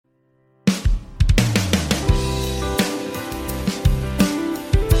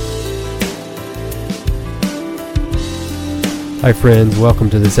Hi friends, welcome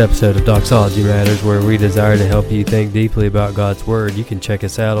to this episode of Doxology Matters, where we desire to help you think deeply about God's Word. You can check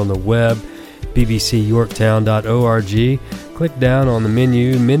us out on the web, bbcyorktown.org. Click down on the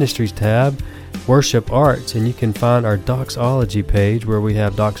menu, Ministries tab, Worship Arts, and you can find our Doxology page where we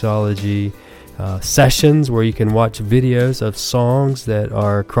have Doxology sessions where you can watch videos of songs that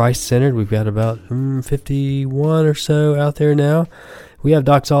are Christ-centered. We've got about 51 or so out there now. We have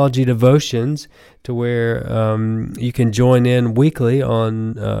Doxology devotions to where you can join in weekly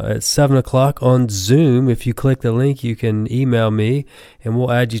on at 7 o'clock on Zoom. If you click the link, you can email me, and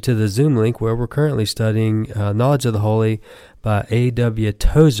we'll add you to the Zoom link where we're currently studying Knowledge of the Holy by A.W.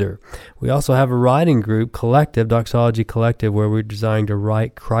 Tozer. We also have a writing group, Collective, Doxology Collective, where we're designed to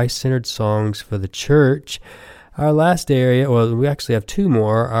write Christ-centered songs for the church. Our last area, well, we actually have two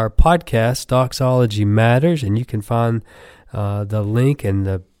more, our podcast, Doxology Matters, and you can find the link and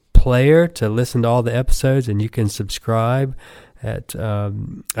the player to listen to all the episodes, and you can subscribe at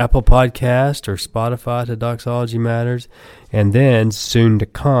Apple Podcast or Spotify to Doxology Matters. And then soon to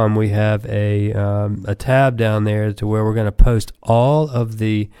come, we have a tab down there to where we're going to post all of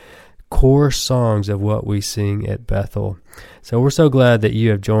the core songs of what we sing at Bethel. So we're so glad that you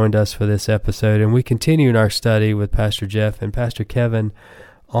have joined us for this episode, and we continue in our study with Pastor Jeff and Pastor Kevin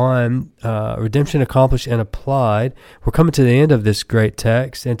on Redemption Accomplished and Applied. We're coming to the end of this great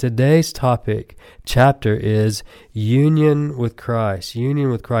text, and today's chapter is Union with Christ. Union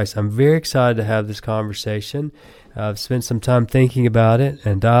with Christ. I'm very excited to have this conversation. I've spent some time thinking about it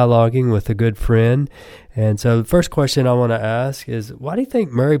and dialoguing with a good friend. And so the first question I want to ask is, why do you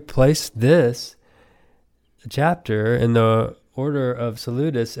think Murray placed this chapter in the order of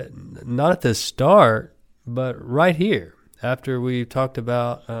Salutis, not at the start, but right here? After we talked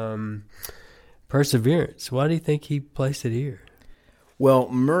about perseverance, why do you think he placed it here? Well,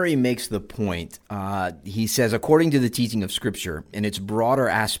 Murray makes the point. He says, according to the teaching of Scripture, in its broader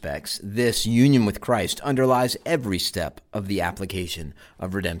aspects, this union with Christ underlies every step of the application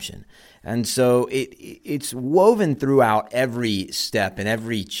of redemption. And so it's woven throughout every step in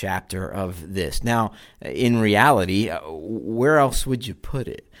every chapter of this. Now, in reality, where else would you put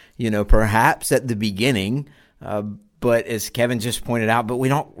it? Perhaps at the beginning, but as Kevin just pointed out, but we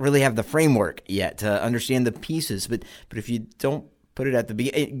don't really have the framework yet to understand the pieces. But if you don't put it at the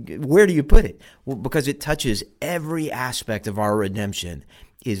beginning, where do you put it? Well, because it touches every aspect of our redemption,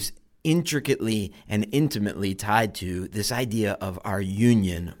 is intricately and intimately tied to this idea of our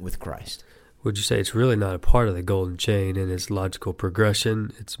union with Christ. Would you say it's really not a part of the golden chain in its logical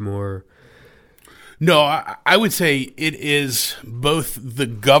progression? It's more... No, I would say it is both the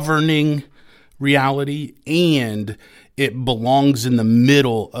governing reality, and it belongs in the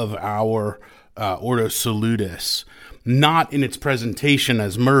middle of our Ordo Salutis, not in its presentation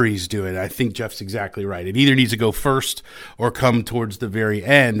as Murray's doing. I think Jeff's exactly right. It either needs to go first or come towards the very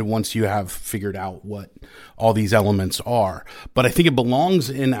end once you have figured out what all these elements are. But I think it belongs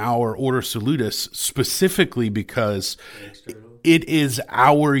in our Ordo Salutis specifically because it is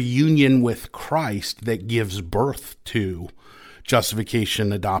our union with Christ that gives birth to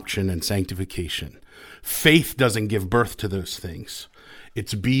justification, adoption, and sanctification. Faith doesn't give birth to those things.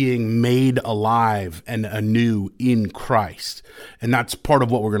 It's being made alive and anew in Christ. And that's part of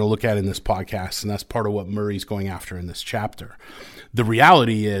what we're going to look at in this podcast, and that's part of what Murray's going after in this chapter. The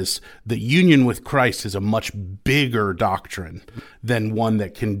reality is that union with Christ is a much bigger doctrine than one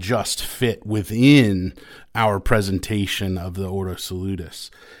that can just fit within our presentation of the Ordo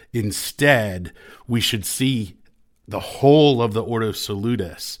Salutis. Instead, we should see the whole of the Ordo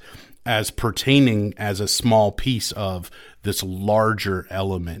Salutis as pertaining as a small piece of this larger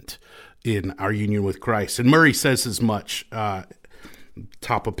element in our union with Christ. And Murray says as much,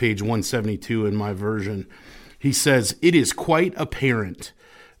 top of page 172 in my version. He says, "It is quite apparent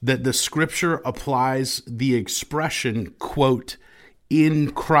that the Scripture applies the expression, quote,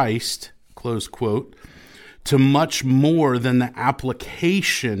 in Christ, close quote, to much more than the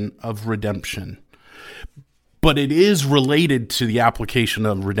application of redemption. But it is related to the application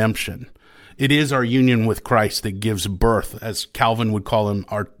of redemption. It is our union with Christ that gives birth, as Calvin would call them,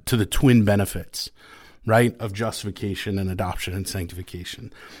 to the twin benefits, right, of justification and adoption and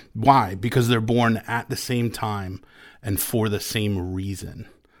sanctification. Why? Because they're born at the same time and for the same reason.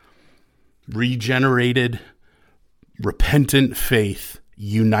 Regenerated, repentant faith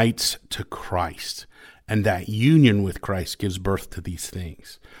unites to Christ, and that union with Christ gives birth to these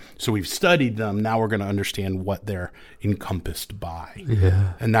things. So we've studied them. Now we're going to understand what they're encompassed by.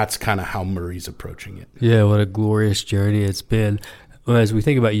 Yeah. And that's kind of how Murray's approaching it. Yeah, what a glorious journey it's been. Well, as we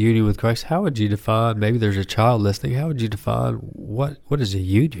think about unity with Christ, how would you define, maybe there's a child listening, how would you define what is a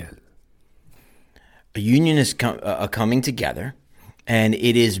union? A union is a coming together, and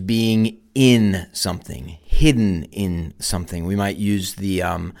it is being in something, hidden in something. We might use the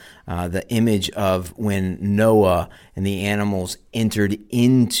image of when Noah and the animals entered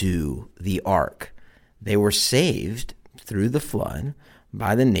into the ark. They were saved through the flood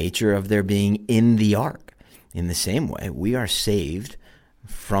by the nature of their being in the ark. In the same way, we are saved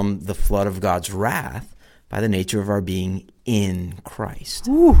from the flood of God's wrath by the nature of our being in Christ.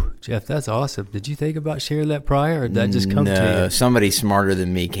 Ooh, Jeff, that's awesome. Did you think about sharing that prior, or did that just come to you? Somebody smarter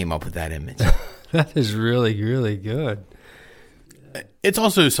than me came up with that image. That is really, really good. It's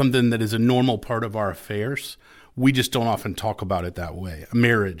also something that is a normal part of our affairs. We just don't often talk about it that way. A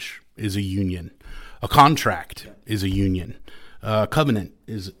marriage is a union. A contract is a union. A covenant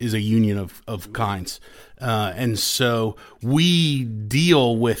is a union of kinds. And so we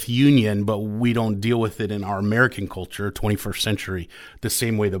deal with union, but we don't deal with it in our American culture, 21st century, the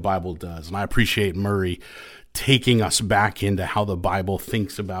same way the Bible does. And I appreciate Murray taking us back into how the Bible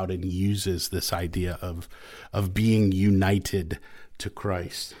thinks about and uses this idea of being united to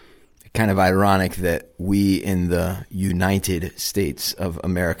Christ. Kind of ironic that we in the United States of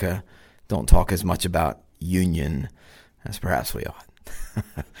America don't talk as much about union as perhaps we ought.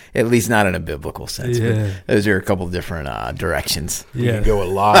 At least not in a biblical sense. Yeah. Those are a couple of different directions. You can go a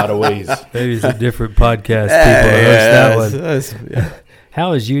lot of ways. Maybe it's a different podcast people host that one.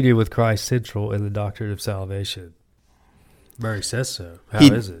 How is union with Christ central in the doctrine of salvation? Murray says so. How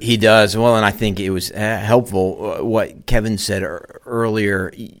is it? He does. Well, and I think it was helpful what Kevin said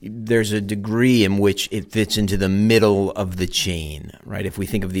earlier. There's a degree in which it fits into the middle of the chain, right? If we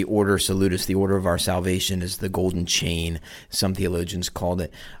think of the order salutis, the order of our salvation is the golden chain, some theologians called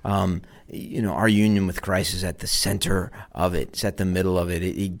it. Our union with Christ is at the center of it. It's at the middle of it.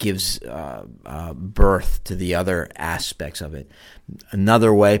 It gives birth to the other aspects of it.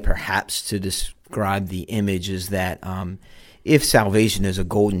 Another way, perhaps, to describe the image is that if salvation is a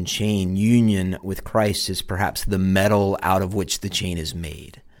golden chain, union with Christ is perhaps the metal out of which the chain is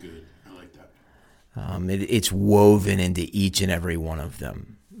made. Good. I like that. It's woven into each and every one of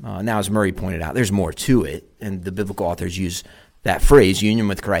them. Now, as Murray pointed out, there's more to it, and the biblical authors use that phrase, union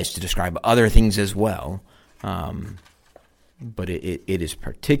with Christ, to describe other things as well. But it is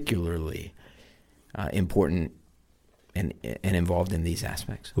particularly important and involved in these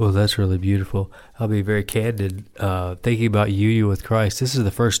aspects. Well, that's really beautiful. I'll be very candid. Thinking about union with Christ, this is the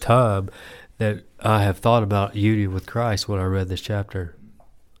first time that I have thought about union with Christ when I read this chapter.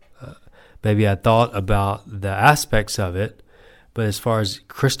 Maybe I thought about the aspects of it, but as far as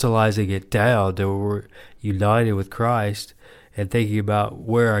crystallizing it down, that we're united with Christ and thinking about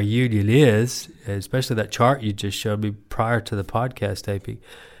where our union is, and especially that chart you just showed me prior to the podcast taping,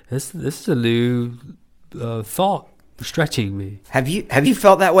 this is a new thought. Stretching me. Have you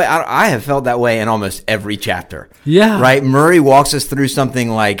felt that way? I have felt that way in almost every chapter. Yeah. Right? Murray walks us through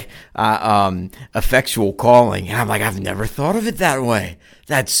something like effectual calling. And I'm like, I've never thought of it that way.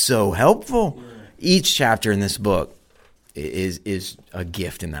 That's so helpful. Yeah. Each chapter in this book is a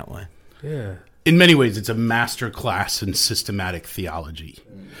gift in that way. Yeah. In many ways, it's a master class in systematic theology.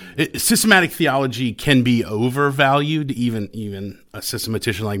 Systematic theology can be overvalued. Even a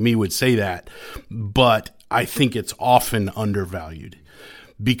systematician like me would say that. But I think it's often undervalued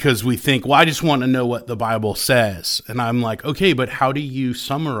because we think, well, I just want to know what the Bible says. And I'm like, okay, but how do you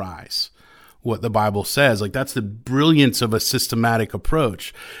summarize what the Bible says? Like, that's the brilliance of a systematic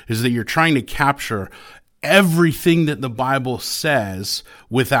approach, is that you're trying to capture everything that the Bible says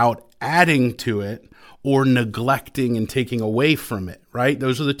without adding to it or neglecting and taking away from it, right?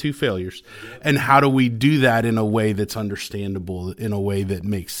 Those are the two failures. And how do we do that in a way that's understandable, in a way that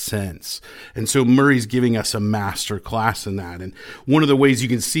makes sense? And so Murray's giving us a master class in that. And one of the ways you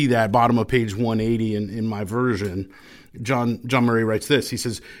can see that, bottom of page 180 in my version, John Murray writes this. He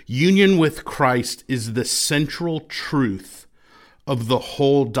says, union with Christ is the central truth of the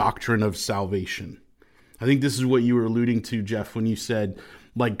whole doctrine of salvation. I think this is what you were alluding to, Jeff, when you said,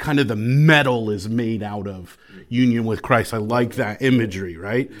 like, kind of the metal is made out of union with Christ. I like that imagery,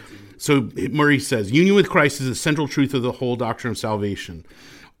 right? So Murray says, union with Christ is the central truth of the whole doctrine of salvation,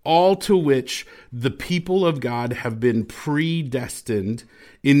 all to which the people of God have been predestined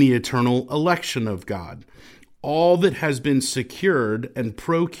in the eternal election of God. All that has been secured and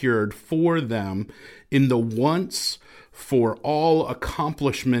procured for them in the once for all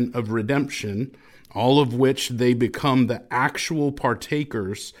accomplishment of redemption, all of which they become the actual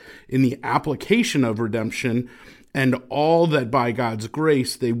partakers in the application of redemption, and all that by God's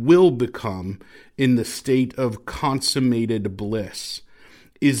grace they will become in the state of consummated bliss,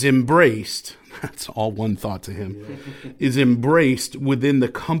 is embraced. that's all one thought to him, is embraced within the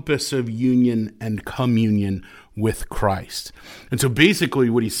compass of union and communion with Christ. And so basically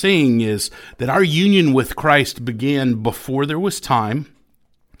what he's saying is that our union with Christ began before there was time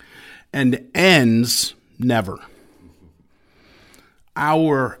and ends never.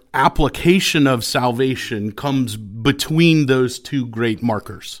 Our application of salvation comes between those two great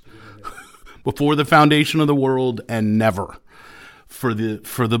markers, before the foundation of the world and never. For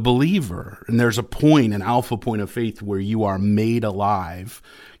the believer, and there's a point, an alpha point of faith, where you are made alive,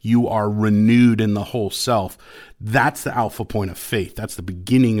 you are renewed in the whole self. That's the alpha point of faith. That's the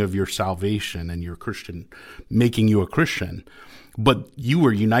beginning of your salvation and your Christian, making you a Christian. But you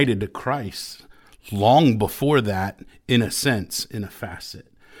were united to Christ long before that, in a sense, in a facet.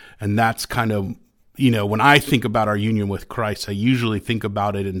 And that's kind of, when I think about our union with Christ, I usually think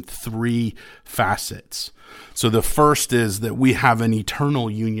about it in three facets. So the first is that we have an eternal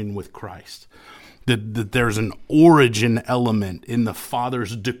union with Christ, that there's an origin element in the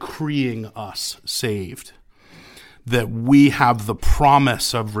Father's decreeing us saved, that we have the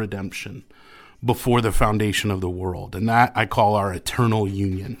promise of redemption before the foundation of the world. And that I call our eternal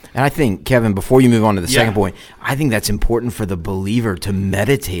union. And I think, Kevin, before you move on to the second point, I think that's important for the believer to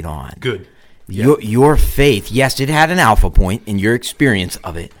meditate on. Good. Your faith, yes, it had an alpha point in your experience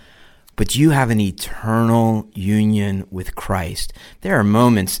of it, but you have an eternal union with Christ. There are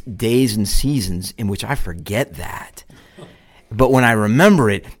moments, days, and seasons in which I forget that. But when I remember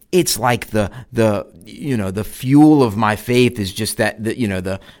it, it's like the fuel of my faith is just that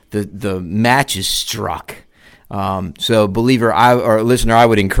the match is struck. So believer or listener, I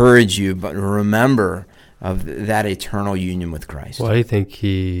would encourage you, but remember of that eternal union with Christ. Why do you think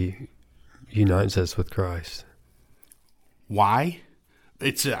he unites us with Christ? Why?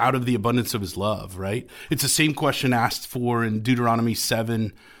 It's out of the abundance of his love, right? It's the same question asked for in Deuteronomy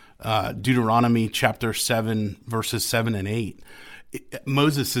chapter 7, verses 7 and 8.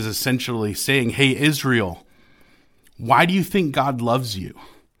 Moses is essentially saying, hey, Israel, why do you think God loves you?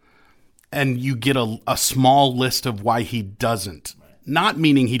 And you get a small list of why he doesn't. Not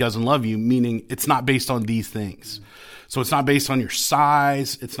meaning he doesn't love you, meaning it's not based on these things. So it's not based on your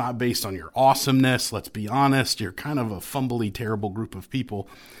size. It's not based on your awesomeness. Let's be honest. You're kind of a fumbly, terrible group of people,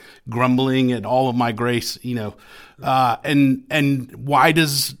 grumbling at all of my grace, And why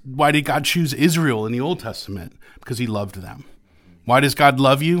did God choose Israel in the Old Testament? Because he loved them. Why does God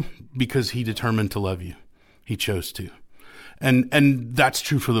love you? Because he determined to love you. He chose to. And that's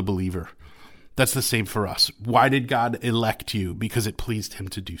true for the believer. That's the same for us. Why did God elect you? Because it pleased him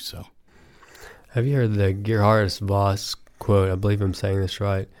to do so. Have you heard the Gerhardus Voss quote? I believe I'm saying this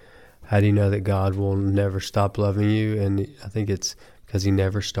right. How do you know that God will never stop loving you? And I think it's because he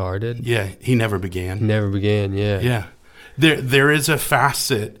never started. Yeah, he never began. He never began, yeah. Yeah. There is a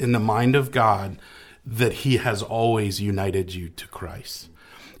facet in the mind of God that he has always united you to Christ.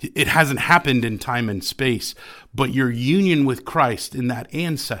 It hasn't happened in time and space, but your union with Christ in that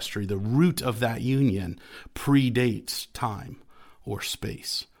ancestry, the root of that union, predates time or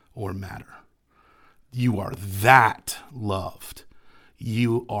space or matter. You are that loved.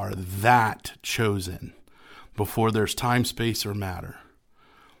 You are that chosen. Before there's time, space, or matter,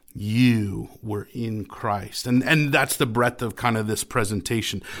 you were in Christ. And that's the breadth of kind of this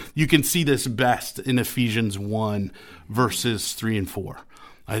presentation. You can see this best in Ephesians 1, verses 3 and 4.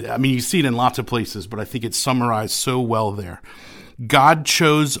 I mean, you see it in lots of places, but I think it's summarized so well there. God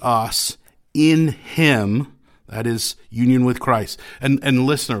chose us in him, that is union with Christ. And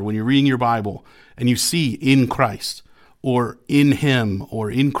listener, when you're reading your Bible and you see in Christ or in him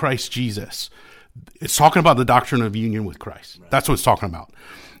or in Christ Jesus, it's talking about the doctrine of union with Christ. Right. That's what it's talking about.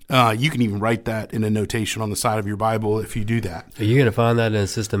 You can even write that in a notation on the side of your Bible if you do that. Are you going to find that in a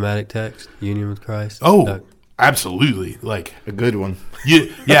systematic text, union with Christ? Oh, absolutely. Like a good one.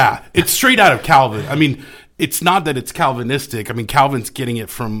 Yeah, it's straight out of Calvin. I mean, it's not that it's Calvinistic. I mean, Calvin's getting it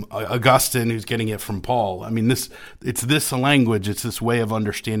from Augustine, who's getting it from Paul. I mean, it's this language. It's this way of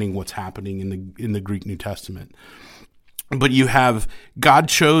understanding what's happening in the Greek New Testament. But you have God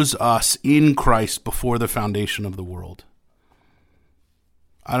chose us in Christ before the foundation of the world.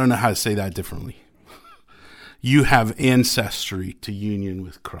 I don't know how to say that differently. You have ancestry to union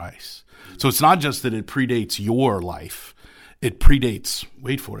with Christ. So it's not just that it predates your life. It predates,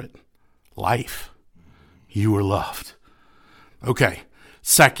 wait for it, life. You were loved. Okay.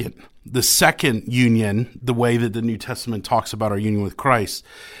 Second, the second union, the way that the New Testament talks about our union with Christ,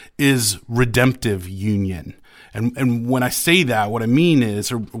 is redemptive union. And when I say that, what I mean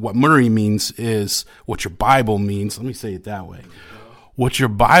is, or what Murray means is what your Bible means. Let me say it that way. What your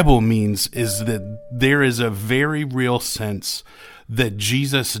Bible means is that there is a very real sense that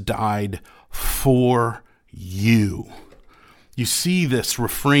Jesus died for you. You see this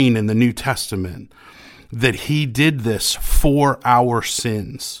refrain in the New Testament, that he did this for our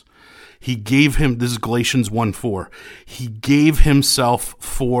sins. He gave him, this is Galatians 1:4, he gave himself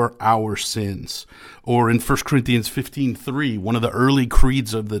for our sins. Or in 1 Corinthians 15:3, one of the early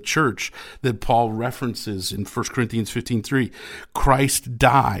creeds of the church that Paul references in 1 Corinthians 15:3, Christ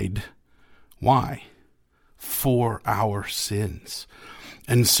died, why? For our sins.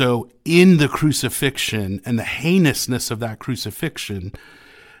 And so in the crucifixion and the heinousness of that crucifixion,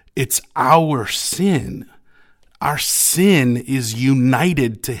 it's our sin. Our sin is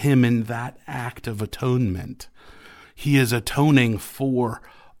united to him in that act of atonement. He is atoning for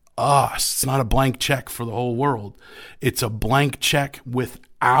us. It's not a blank check for the whole world. It's a blank check with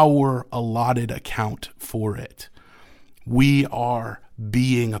our allotted account for it. We are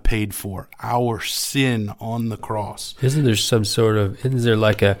being paid for our sin on the cross. Isn't there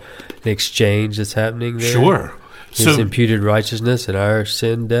like an exchange that's happening there? Sure. His imputed righteousness and our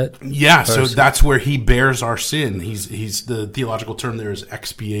sin debt? Yeah, so that's where he bears our sin. He's the theological term there is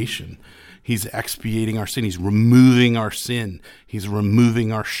expiation. He's expiating our sin. He's removing our sin. He's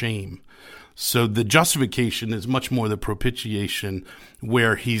removing our shame. So the justification is much more the propitiation,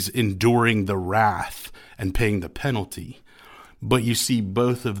 where he's enduring the wrath and paying the penalty. But you see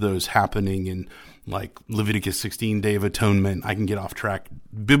both of those happening in like Leviticus 16, Day of Atonement. I can get off track.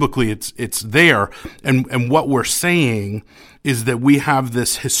 Biblically, it's there. And what we're saying is that we have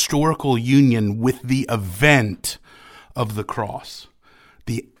this historical union with the event of the cross,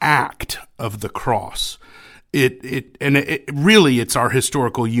 the act of the cross. It really, it's our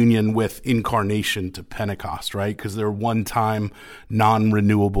historical union with incarnation to Pentecost, right? Because they're one-time,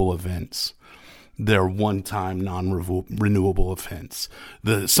 non-renewable events. They're one-time, non-renewable events.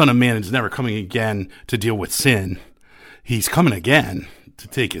 The Son of Man is never coming again to deal with sin. He's coming again to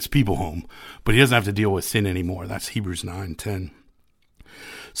take his people home, but he doesn't have to deal with sin anymore. That's Hebrews 9:10.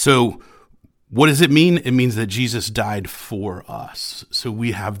 So what does it mean? It means that Jesus died for us. So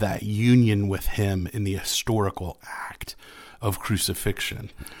we have that union with him in the historical act of crucifixion.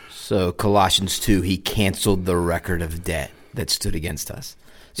 So Colossians 2, he canceled the record of debt that stood against us.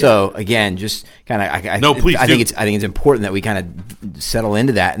 So again, just kind of, I think it's important that we kind of settle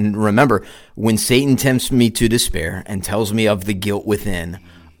into that and remember, when Satan tempts me to despair and tells me of the guilt within,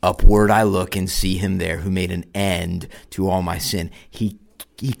 upward I look and see him there who made an end to all my sin. He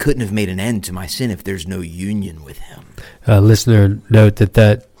couldn't have made an end to my sin if there's no union with him. Listener, note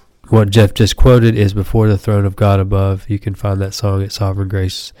that what Jeff just quoted is Before the Throne of God Above. You can find that song at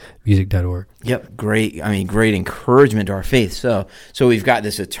sovereigngracemusic.org. Yep, great encouragement to our faith. So we've got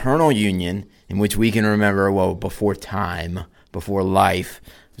this eternal union in which we can remember, well, before time, before life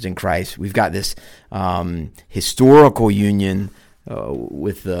was in Christ. We've got this historical union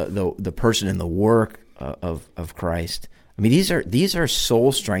with the person and the work of Christ. I mean, these are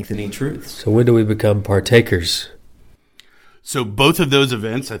soul-strengthening truths. So when do we become partakers? So both of those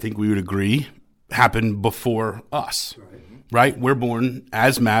events, I think we would agree, happened before us, right? We're born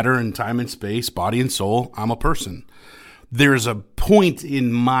as matter in time and space, body and soul. I'm a person. There's a point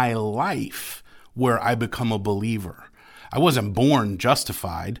in my life where I become a believer. I wasn't born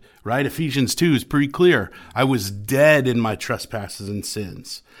justified, right? Ephesians 2 is pretty clear. I was dead in my trespasses and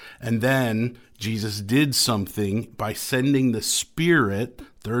sins. And then Jesus did something by sending the Spirit,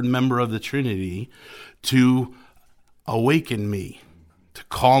 third member of the Trinity, to awaken me, to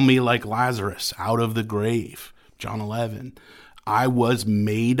call me like Lazarus out of the grave. John 11. I was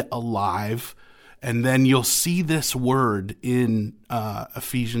made alive. And then you'll see this word in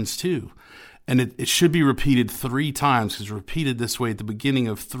Ephesians 2. And it should be repeated 3 times, because it's repeated this way at the beginning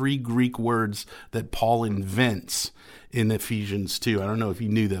of 3 Greek words that Paul invents in Ephesians 2. I don't know if you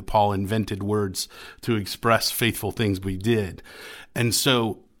knew that Paul invented words to express faithful things, but he did. And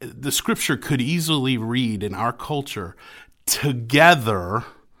so the scripture could easily read in our culture, together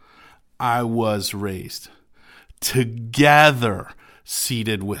I was raised. Together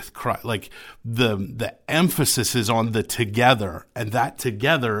seated with Christ. Like the emphasis is on the together, and that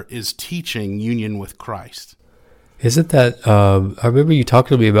together is teaching union with Christ. Isn't that, I remember you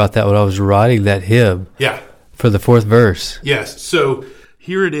talking to me about that when I was writing that hymn. Yeah. For the 4th verse. Yes. So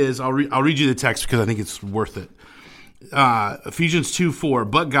here it is. I'll read you the text because I think it's worth it. Ephesians 2:4,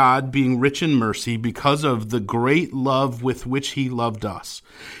 but God, being rich in mercy, because of the great love with which he loved us,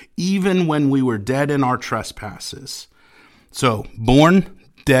 even when we were dead in our trespasses. So, born,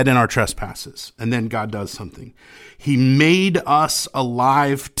 dead in our trespasses. And then God does something. He made us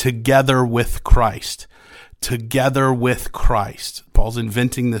alive together with Christ. Together with Christ. Paul's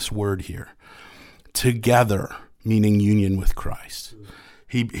inventing this word here. Together. meaning union with Christ.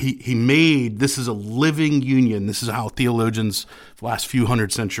 He made, this is a living union. This is how theologians the last few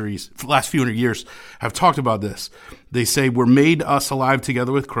hundred years have talked about this. They say, we're made us alive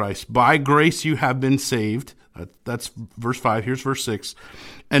together with Christ. By grace you have been saved. That's verse 5. Here's verse 6.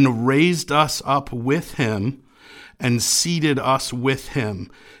 And raised us up with him and seated us with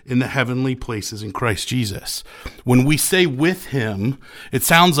him in the heavenly places in Christ Jesus. When we say with him, it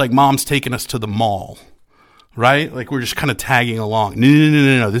sounds like mom's taking us to the mall. Right? Like we're just kind of tagging along.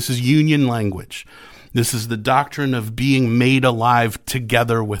 No. This is union language. This is the doctrine of being made alive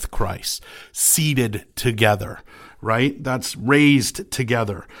together with Christ, seated together, right? That's raised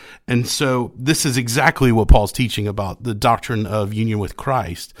together. And so this is exactly what Paul's teaching about the doctrine of union with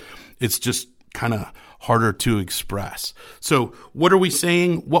Christ. It's just kind of harder to express. So what are we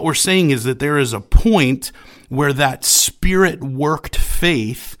saying? What we're saying is that there is a point where that spirit-worked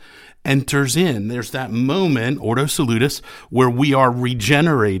faith enters in. There's that moment, ordo salutis, where we are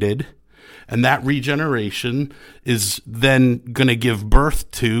regenerated, and that regeneration is then going to give birth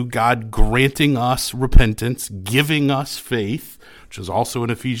to God granting us repentance, giving us faith, which is also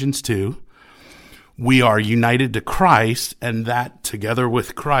in Ephesians 2. We are united to Christ, and that together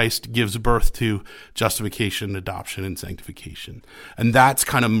with Christ gives birth to justification, adoption, and sanctification. And that's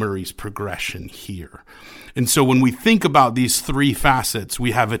kind of Murray's progression here. And so when we think about these three facets,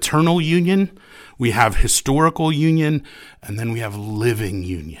 we have eternal union, we have historical union, and then we have living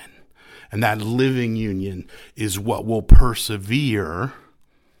union. And that living union is what will persevere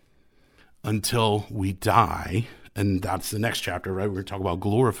until we die. And that's the next chapter, right? We're going to talk about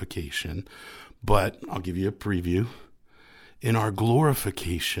glorification. But I'll give you a preview. In our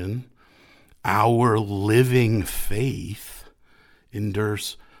glorification, our living faith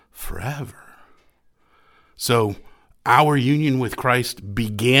endures forever. So our union with Christ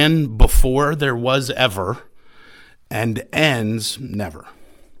began before there was ever and ends never.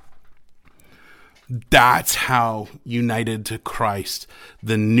 That's how united to Christ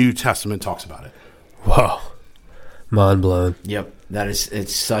the New Testament talks about it. Wow. Mind blown. Yep.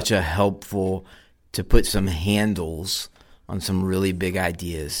 It's such a helpful to put some handles on some really big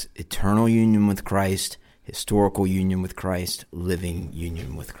ideas. Eternal union with Christ, historical union with Christ, living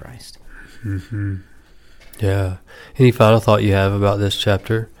union with Christ. Mm-hmm. Yeah. Any final thought you have about this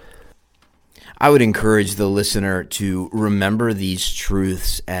chapter? I would encourage the listener to remember these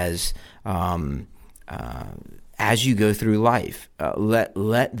truths as you go through life.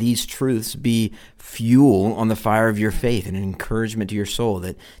 Let these truths be fuel on the fire of your faith and an encouragement to your soul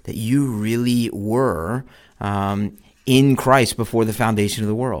that you really were in Christ before the foundation of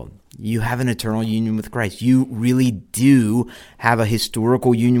the world. You have an eternal union with Christ. You really do have a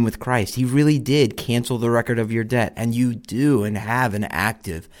historical union with Christ. He really did cancel the record of your debt, and you do and have an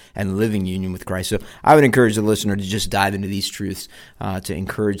active and living union with Christ. So I would encourage the listener to just dive into these truths to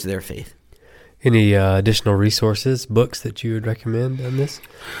encourage their faith. Any additional resources, books that you would recommend on this?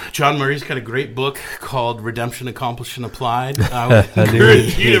 John Murray's got a great book called Redemption Accomplished and Applied. I would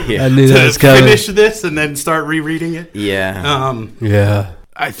encourage you to finish this and then start rereading it. Yeah. Yeah.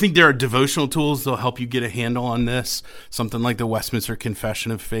 I think there are devotional tools that'll help you get a handle on this. Something like the Westminster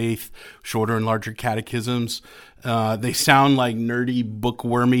Confession of Faith, shorter and larger catechisms. They sound like nerdy,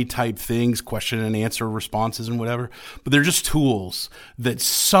 bookwormy type things, question and answer responses and whatever. But they're just tools that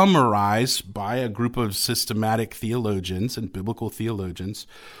summarize by a group of systematic theologians and biblical theologians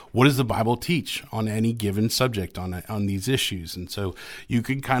what does the Bible teach on any given subject on these issues. And so you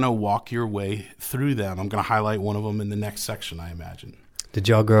can kind of walk your way through them. I'm going to highlight one of them in the next section, I imagine. Did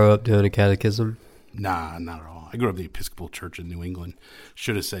y'all grow up doing a catechism? Nah, not at all. I grew up in the Episcopal Church in New England.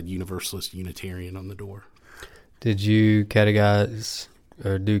 Should have said Universalist Unitarian on the door. Did you catechize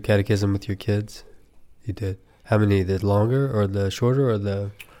or do catechism with your kids? You did. How many? The longer or the shorter or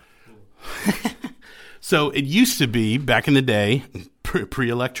the... So it used to be, back in the day,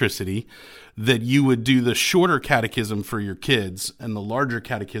 pre-electricity, that you would do the shorter catechism for your kids and the larger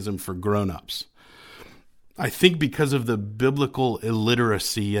catechism for grown-ups. I think because of the biblical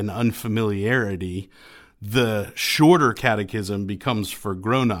illiteracy and unfamiliarity, the shorter catechism becomes for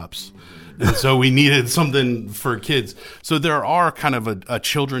grown-ups. And so we needed something for kids. So there are kind of a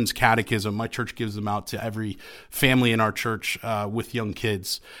children's catechism. My church gives them out to every family in our church with young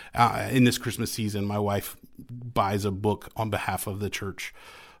kids. In this Christmas season, my wife buys a book on behalf of the church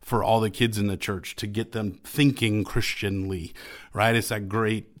for all the kids in the church to get them thinking Christianly, right? It's that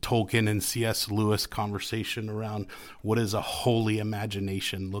great Tolkien and C.S. Lewis conversation around what does a holy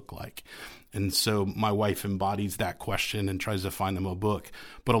imagination look like? And so my wife embodies that question and tries to find them a book.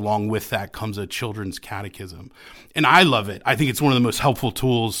 But along with that comes a children's catechism. And I love it. I think it's one of the most helpful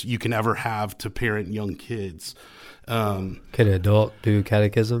tools you can ever have to parent young kids. Can an adult do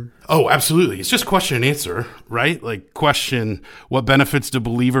catechism? Oh, absolutely. It's just question and answer, right? Like question, what benefits do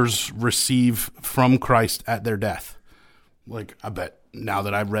believers receive from Christ at their death? Like, I bet now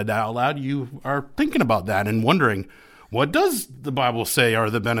that I've read that out loud, you are thinking about that and wondering, what does the Bible say are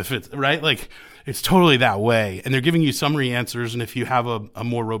the benefits, right? Like, it's totally that way. And they're giving you summary answers. And if you have a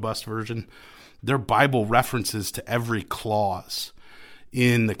more robust version, they're Bible references to every clause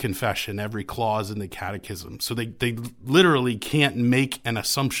in the confession, every clause in the catechism. So they literally can't make an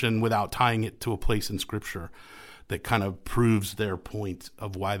assumption without tying it to a place in Scripture that kind of proves their point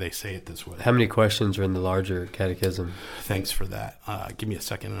of why they say it this way. How many questions are in the larger catechism? Thanks for that. Give me a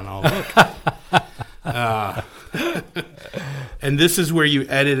second and I'll look. And this is where you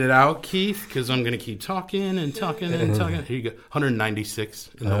edit it out, Keith, because I'm going to keep talking and talking and talking. Here you go. 196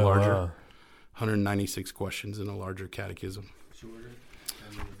 in the larger. Wow. 196 questions in a larger catechism.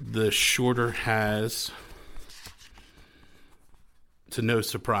 The shorter has, to no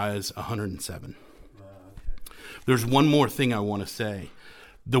surprise, 107. There's one more thing I want to say.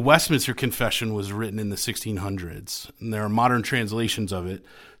 The Westminster Confession was written in the 1600s, and there are modern translations of it.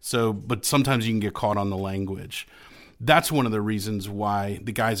 But sometimes you can get caught on the language. That's one of the reasons why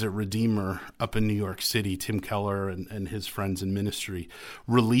the guys at Redeemer up in New York City, Tim Keller and his friends in ministry,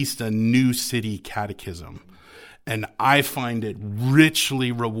 released a New City Catechism. And I find it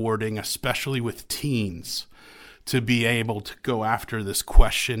richly rewarding, especially with teens, to be able to go after this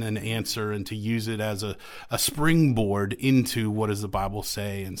question and answer and to use it as a springboard into what does the Bible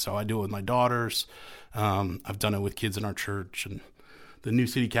say. And so I do it with my daughters. I've done it with kids in our church. And the New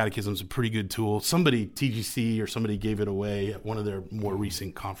City Catechism is a pretty good tool. TGC or somebody gave it away at one of their more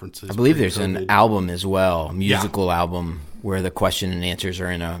recent conferences. I believe there's an album as well, a musical album, where the question and answers are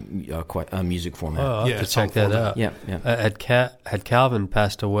in a music format. Oh, I'll have to check that out. Yeah. Had Calvin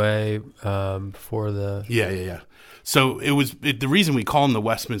passed away before the... Yeah. So the reason we call them the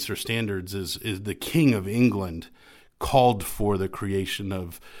Westminster Standards is the King of England called for the creation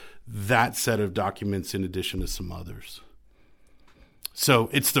of that set of documents in addition to some others. So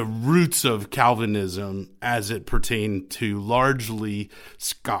it's the roots of Calvinism as it pertained to largely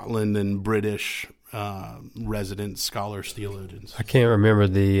Scotland and British resident scholars, theologians. I can't remember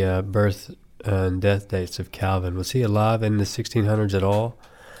the birth and death dates of Calvin. Was he alive in the 1600s at all?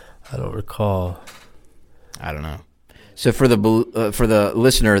 I don't recall. I don't know. So for the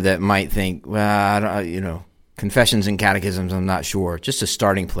listener that might think, well, confessions and catechisms, I'm not sure. Just a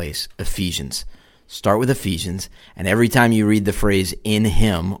starting place, Ephesians. Start with Ephesians, and every time you read the phrase "in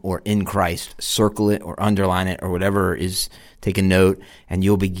Him" or "in Christ," circle it or underline it or whatever is. Take a note, and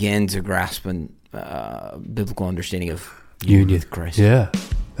you'll begin to grasp a biblical understanding of union with Christ. Yeah,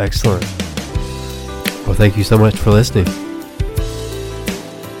 excellent. Well, thank you so much for listening.